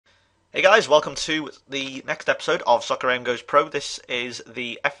Hey guys, welcome to the next episode of Soccer Aim Goes Pro. This is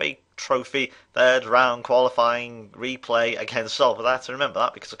the FA Trophy third round qualifying replay against Salford. I have to remember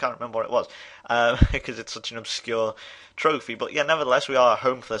that because I can't remember what it was because it's such an obscure trophy. But yeah, nevertheless, we are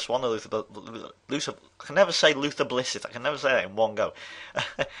home for this one. I can never say Luther Blissett. I can never say that in one go.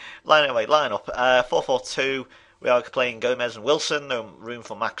 Line up. 4-4-2. We are playing Gomez and Wilson. No room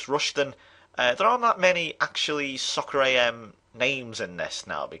for Max Rushton. There aren't that many actually Soccer AM names in this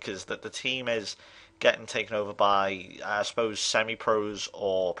now because the team is getting taken over by, I suppose, semi-pros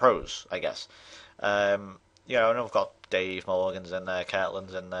or pros, I guess. I know I've got Dave Morgan's in there,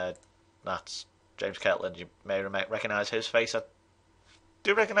 Kirtland's in there. That's James Kirtland. You may recognise his face. I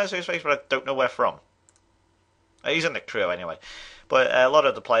do recognise his face, but I don't know where from. He's in the trio anyway. But a lot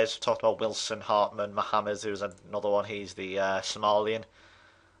of the players have talked about Wilson, Hartman, Mohammed, who's another one. He's the Somalian.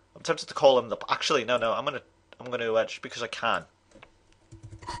 I'm tempted to call him the. Actually, no. I'm gonna just because I can.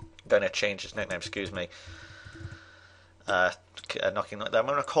 I'm gonna change his nickname. Excuse me. Knocking like that. I'm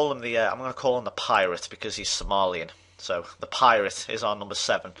gonna call him the Pirate because he's Somalian. So the Pirate is our number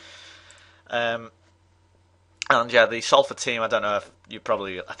 7. And yeah, the Salford team. I don't know if you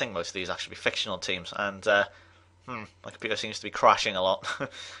probably. I think most of these actually be fictional teams. And my computer seems to be crashing a lot.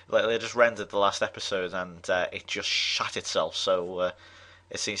 Like they just rendered the last episode and it just shat itself. So.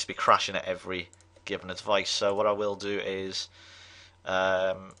 It seems to be crashing at every given advice. So what I will do is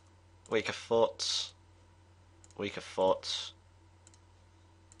weaker foot,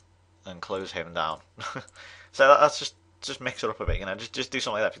 and close him down. So that's just mix it up a bit, Just do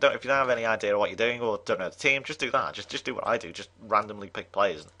something like that. If you don't have any idea of what you're doing or don't know the team, just do that. Just do what I do. Just randomly pick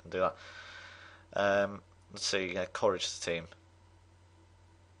players and do that. Let's see. Courage the team.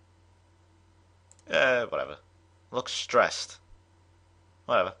 Whatever. Looks stressed.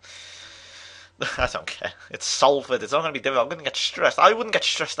 Whatever. I don't care. It's Salford. It's not going to be difficult. I'm going to get stressed. I wouldn't get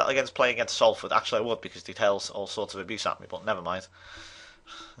stressed out against playing against Salford. Actually, I would because they tell all sorts of abuse at me. But never mind.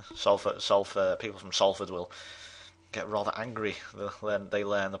 Salford. People from Salford will get rather angry when they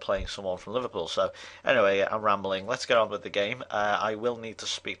learn they're playing someone from Liverpool. So anyway, I'm rambling. Let's get on with the game. I will need to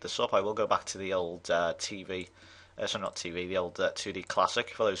speed this up. I will go back to the old TV. Not TV. The old 2D Classic.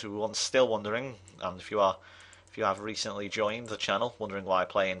 For those who are still wondering, and if you have recently joined the channel, wondering why I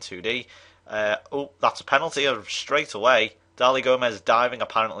play in 2D. That's a penalty straight away. Dali Gomez diving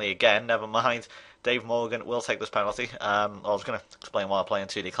apparently again. Never mind. Dave Morgan will take this penalty. I was going to explain why I play in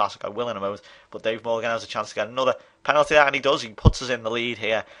 2D Classic. I will in a moment. But Dave Morgan has a chance to get another penalty there, and he does. He puts us in the lead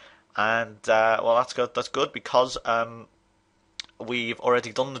here. And, that's good. That's good because we've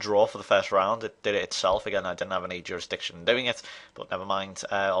already done the draw for the first round. It did it itself. Again, I didn't have any jurisdiction in doing it, but never mind.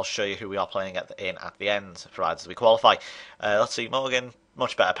 I'll show you who we are playing at the end, provided we qualify. Let's see, Morgan,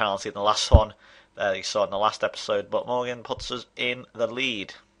 much better penalty than the last one you saw in the last episode, but Morgan puts us in the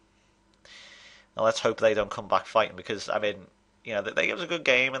lead. Now let's hope they don't come back fighting because, they gave us a good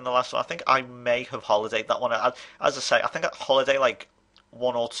game in the last one. I think I may have holidayed that one. As I say, I think I holiday like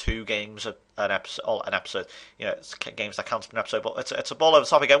 1 or 2 games an episode. It's games that count as an episode, but it's a ball over the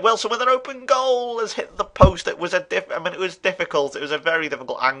top again. Wilson with an open goal has hit the post. It was it was difficult. It was a very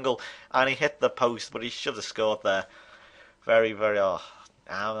difficult angle, and he hit the post, but he should have scored there. Very, very.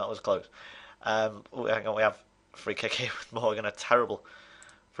 That was close. We have a free kick here with Morgan. A terrible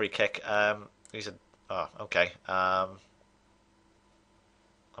free kick. Okay. I'm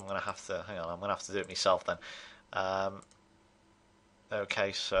gonna have to hang on. I'm gonna have to do it myself then.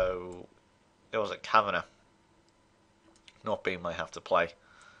 Okay, so it was at Kavanagh. Not Beam might have to play.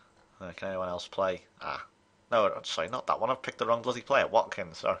 Can anyone else play? No, sorry, not that one. I've picked the wrong bloody player.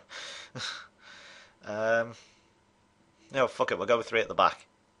 Watkins, sorry. No, fuck it. We'll go with 3 at the back.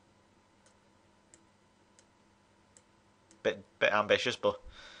 Bit ambitious, but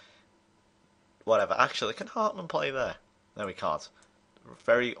whatever. Actually, can Hartman play there? No, he can't.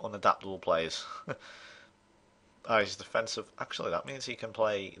 Very unadaptable players. He's defensive. Actually, that means he can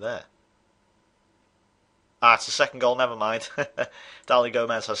play there. It's the second goal. Never mind. Dali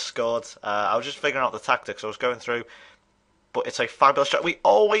Gomez has scored. I was just figuring out the tactics. I was going through, but it's a fabulous strike. We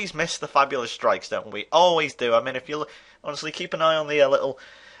always miss the fabulous strikes, don't we? Always do. If you honestly keep an eye on the little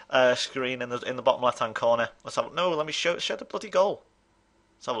screen in the bottom left-hand corner. Let's have. No, let me show the bloody goal.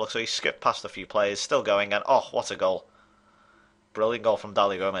 Let's have a look. So he skipped past a few players, still going, and what a goal! Brilliant goal from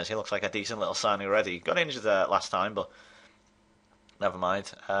Dali Gomez. He looks like a decent little signing already. Got injured last time, but never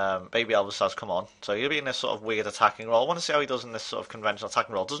mind. Baby Elvis has come on. So he'll be in this sort of weird attacking role. I want to see how he does in this sort of conventional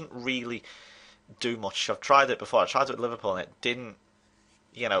attacking role. Doesn't really do much. I've tried it before. I tried it with Liverpool and it didn't,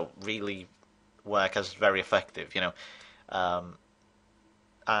 really work as very effective, the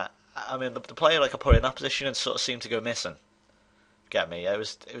player I put in that position and sort of seemed to go missing. get me. It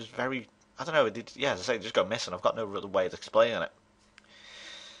was very. I don't know. Yeah, as I say, it just go missing. I've got no real way of explaining it.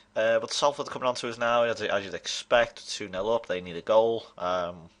 But Salford coming on to us now, as you'd expect, 2-0 up. They need a goal.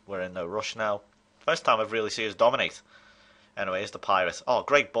 We're in no rush now. First time I've really seen us dominate. Anyway, here's the Pirates. Oh,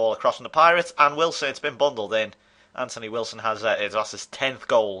 great ball across from the Pirates. And Wilson, it's been bundled in. Anthony Wilson has that's his 10th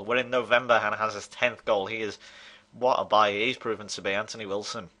goal. We're in November and has his 10th goal. He is, what a buy he's proven to be, Anthony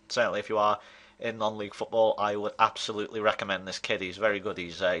Wilson. Certainly, if you are in non-league football, I would absolutely recommend this kid. He's very good.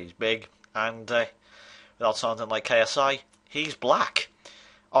 He's big, and without sounding like KSI, he's black.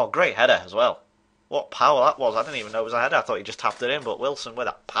 Oh, great header as well. What power that was. I didn't even know it was a header. I thought he just tapped it in, but Wilson with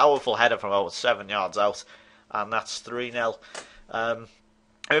a powerful header from over 7 yards out, and that's 3-0.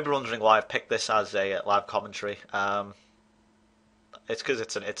 I may be wondering why I've picked this as a live commentary. It's because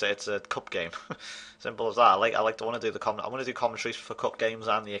it's a cup game. Simple as that. I want to do I want to do commentaries for cup games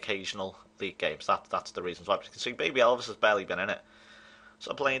and the occasional league games. That's the reasons why. But you can see, Baby Elvis has barely been in it.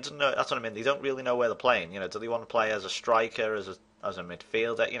 So playing, that's what I mean. They don't really know where they're playing. Do they want to play as a striker, as a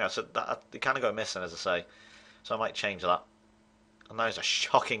midfielder? So that they kind of go missing, as I say. So I might change that. And that is a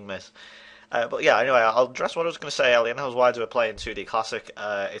shocking miss. But yeah, anyway, I'll address what I was going to say earlier. Now, why do I play in 2D Classic?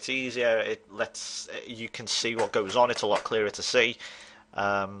 It's easier. You can see what goes on. It's a lot clearer to see.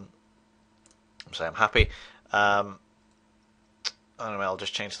 I'm happy. Anyway, I'll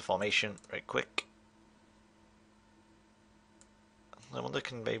just change the formation very quick. I wonder,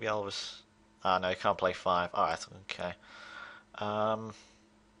 can Baby Elvis? No, he can't play 5. Alright, okay.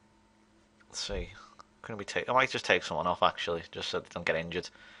 Let's see. Couldn't we take? I might just take someone off, actually, just so they don't get injured.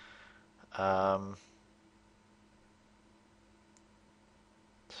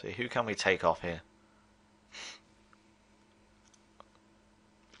 See, who can we take off here?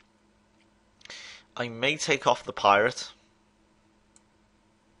 I may take off the Pirate,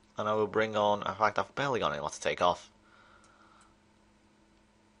 and I will bring on. In fact, I've barely got anyone to take off.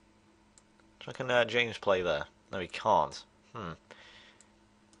 So can James play there? No, he can't.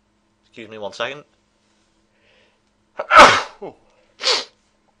 Excuse me 1 second.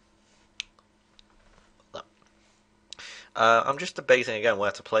 I'm just debating again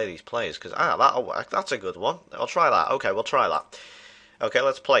where to play these players, because that's a good one. I'll try that. Okay, we'll try that. Okay,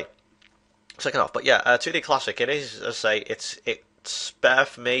 let's play. Second off, but yeah, 2D Classic. It is, as I say, it's better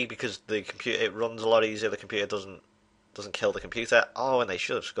for me because the computer, it runs a lot easier. The computer doesn't kill the computer. Oh, and they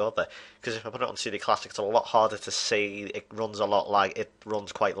should have scored there, because if I put it on 2D Classic, it's a lot harder to see. It runs it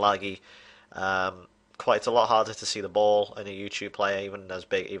runs quite laggy. It's a lot harder to see the ball in a YouTube player, even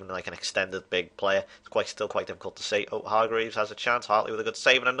like an extended big player. It's still quite difficult to see. Oh, Hargreaves has a chance. Hartley with a good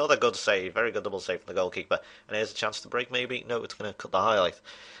save, and another good save. Very good double save from the goalkeeper. And here's a chance to break, maybe. No, it's going to cut the highlight.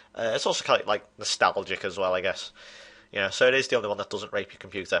 It's also kind of like nostalgic as well, I guess. So it is the only one that doesn't rape your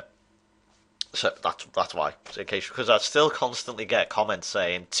computer. So that's why. Because I still constantly get comments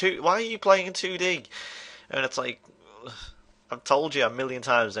saying, "Why are you playing in 2D?" And it's like, I've told you a million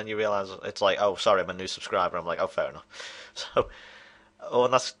times, then you realise it's like, oh, sorry, I'm a new subscriber. I'm like, oh, fair enough. So,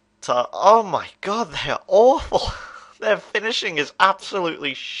 and that's, oh my god, they're awful. Their finishing is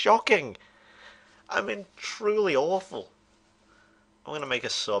absolutely shocking. I mean, truly awful. I'm going to make a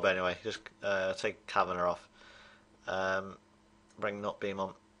sub anyway. Just take Kavanagh off. Bring Nutbeam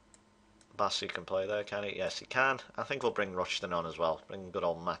on. Bassey can play there, can he? Yes, he can. I think we'll bring Rushton on as well. Bring good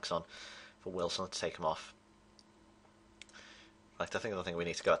old Max on for Wilson to take him off. I don't think we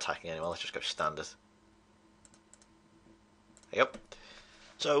need to go attacking anymore. Let's just go standard. Yep.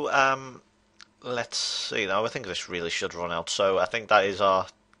 So, let's see now. I think this really should run out. So, I think that is our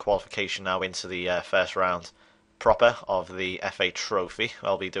qualification now into the first round proper of the FA Trophy.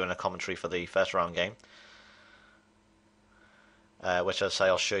 I'll be doing a commentary for the first round game. Which, as I say,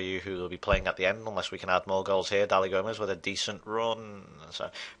 I'll show you who will be playing at the end, unless we can add more goals here. Dali Gomez with a decent run. So,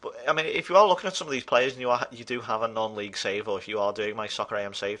 but I mean, if you are looking at some of these players and you do have a non-league save, or if you are doing my Soccer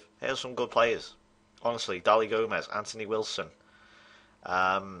AM save, here's some good players. Honestly, Dali Gomez, Anthony Wilson.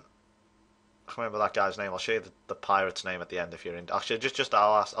 I can't remember that guy's name. I'll show you the Pirate's name at the end if you're in. Actually,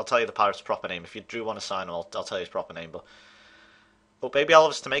 I'll tell you the Pirate's proper name. If you do want to sign him, I'll tell you his proper name. But Baby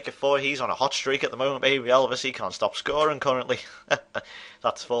Elvis to make it 4. He's on a hot streak at the moment. Baby Elvis, he can't stop scoring currently.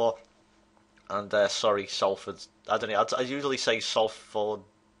 That's 4. And sorry, Salford. I don't know. I usually say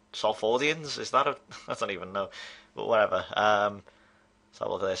Salfordians. Is that I don't even know. But whatever. So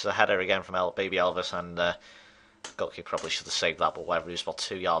look at this. A header again from Baby Elvis, and goalkeeper probably should have saved that, but whatever. He was about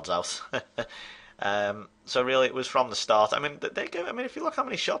 2 yards out. So really, it was from the start. I mean, if you look how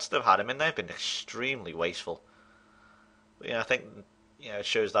many shots they've had, they've been extremely wasteful. But, I think it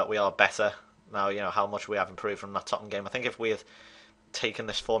shows that we are better now. How much we have improved from that Tottenham game. I think if we had taken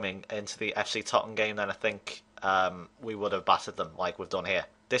this forming into the FC Tottenham game, then I think we would have battered them like we've done here.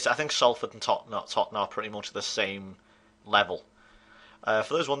 I think Salford and Tottenham are pretty much the same level.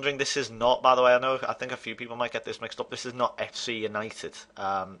 For those wondering, this is not, by the way, I think a few people might get this mixed up. This is not FC United.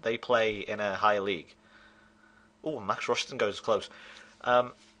 They play in a higher league. Oh, Max Rushton goes close.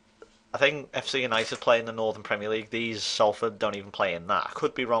 I think FC United play in the Northern Premier League. These Salford don't even play in that. I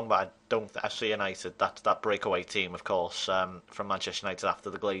could be wrong, but I don't. FC United, that breakaway team, of course, from Manchester United after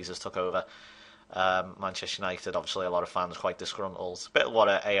the Glazers took over. Manchester United, obviously, a lot of fans quite disgruntled. A bit of what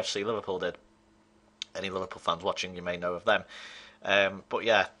AFC Liverpool did. Any Liverpool fans watching, you may know of them. But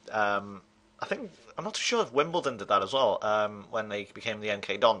yeah, I think I'm not too sure if Wimbledon did that as well when they became the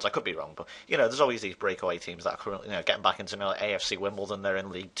NK Dons. I could be wrong, but there's always these breakaway teams that are currently getting back into AFC Wimbledon. They're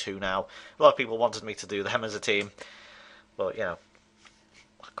in League Two now. A lot of people wanted me to do them as a team, but I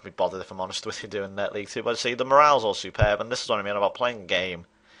could be bothered if I'm honest with you doing that League Two. But see, the morale's all superb, and this is what I mean about playing a game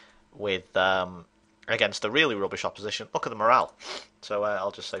with against a really rubbish opposition. Look at the morale. So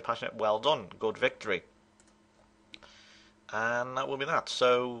I'll just say passionate, well done, good victory. And that will be that.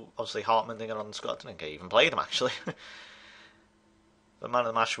 So, obviously, Hartman didn't get on the squad. I didn't even play them, actually. The man of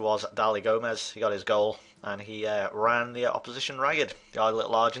the match was Dali Gomez. He got his goal, and he ran the opposition ragged. The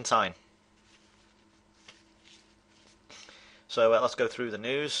little Argentine. So, let's go through the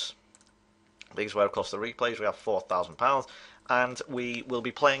news. These were, of course, the replays. We have £4,000. And we will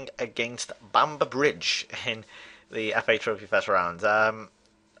be playing against Bamber Bridge in the FA Trophy Fest round.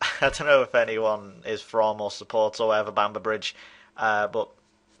 I don't know if anyone is from or supports or whatever Bamber Bridge, but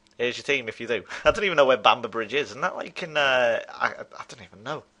here's your team if you do. I don't even know where Bamber Bridge is. Isn't that like in, I don't even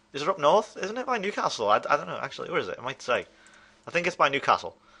know. Is it up north? Isn't it by Newcastle? I don't know, actually. Where is it? I might say. I think it's by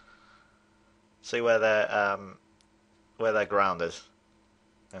Newcastle. See where their ground is.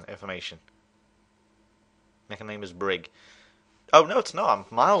 Information. Nickname is Brig. Oh, no, it's not. I'm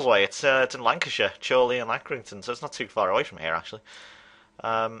miles away. It's in Lancashire, Chorley and Accrington, so it's not too far away from here, actually.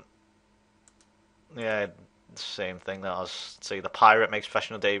 Yeah, same thing. That was see the pirate makes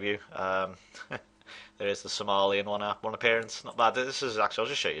professional debut. There is the Somalian one appearance. Not bad. This is actually I'll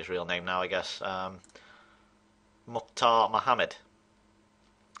just show you his real name now. I guess Mukhtar Mohammed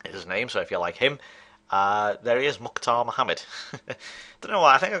is his name. So if you like him, there he is, Mukhtar Mohammed. Don't know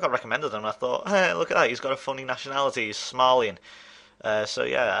why. I think I got recommended him. I thought, hey, look at that. He's got a funny nationality. He's Somalian. So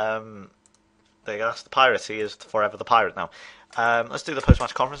yeah, there you go. That's the pirate. He is forever the pirate now. Let's do the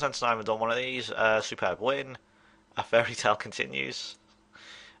post-match conference then. Tonight we've done one of these. Superb win. A fairy tale continues.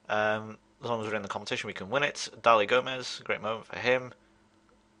 As long as we're in the competition, we can win it. Dali Gomez, great moment for him.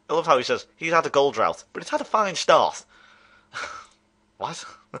 I love how he says he's had a goal drought, but it's had a fine start. What?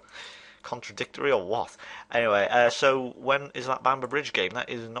 Contradictory or what? Anyway, so when is that Bamber Bridge game? That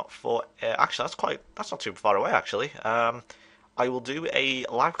is not for. Actually, that's not too far away. Actually, I will do a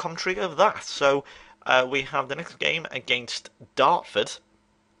live commentary of that. So. We have the next game against Dartford,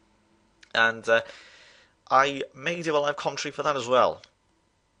 and I may do a live commentary for that as well.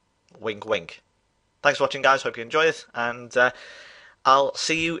 Wink, wink. Thanks for watching, guys. Hope you enjoy it, and I'll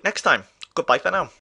see you next time. Goodbye for now.